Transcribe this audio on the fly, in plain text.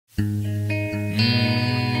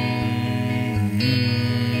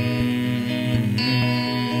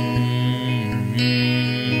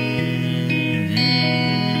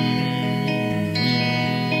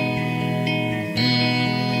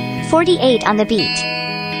"48 on the beat."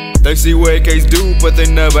 They see what AKs do, but they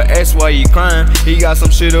never ask why he crying. He got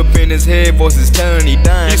some shit up in his head, voices telling he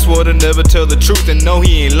dying. He swore to never tell the truth and know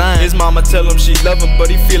he ain't lying. His mama tell him she love him, but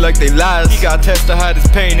he feel like they lies. He got tests to hide his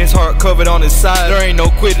pain, his heart covered on his side. There ain't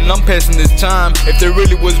no quitting, I'm passing this time. If they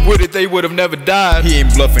really was with it, they would've never died. He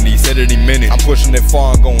ain't bluffing, he said it, he meant it. I'm pushing it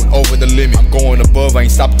far, I'm going over the limit. I'm going above, I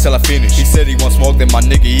ain't stopping till I finish. He said he want smoke, then my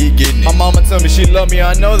nigga, he getting it. My mama tell me she love me,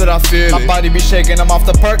 I know that I feel it. My body be shaking, I'm off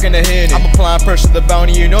the perk and the Henny. I'm applying pressure to the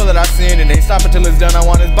bounty, you know that I sin it. Ain't stop until it's done, I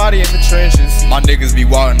want his body in the trenches. My niggas be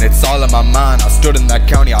wildin', it's all in my mind. I stood in that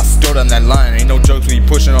county, I stood on that line. Ain't no jokes when you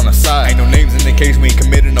pushing on the side. Ain't no names in the case, we ain't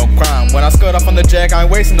committed no crime. When I scud off on the jack, I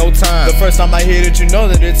ain't wasting no time. The first time I hit it, you know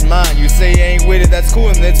that it's mine. You say you ain't with it, that's cool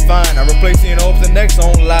and it's fine. I replace you and hope the next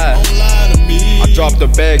don't lie. Don't lie to me. I dropped the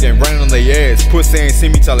bag and ran on their ass. Pussy ain't see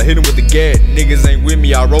me till I hit him with the gas. Niggas ain't with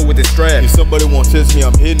me, I roll with the strap. If somebody won't test me,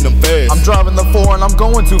 I'm hitting them fast. I'm driving the 4 and I'm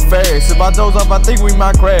going too fast. If I doze off, I think we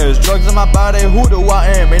might crash. Drugs in my body, who do I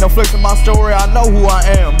am? Ain't no flex in my story, I know who I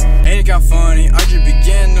am. Ain't it got funny, I just be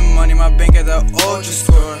getting the money. My bank at the ultra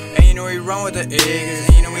score. And you know we run with the eggs,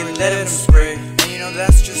 and you know we let them spray. And you know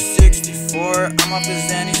that's just 64. I'm off the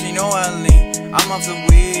Xannies, you know I lean. I'm off the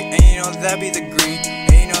weed, and you know that be the green.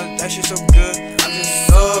 And you know that shit so good, I'm just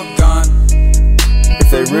so gone. If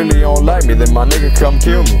they really don't like me, then my nigga come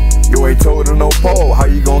kill me. You ain't told her no pole, how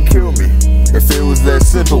you gon' kill me? If it was that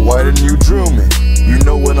simple, why didn't you drill me? You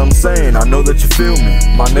know what I'm saying, I know that you feel me.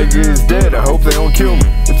 My nigga is dead, I hope they don't kill me.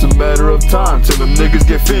 It's a matter of time till them niggas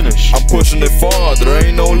get finished. I'm pushing it far, there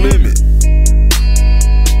ain't no limit.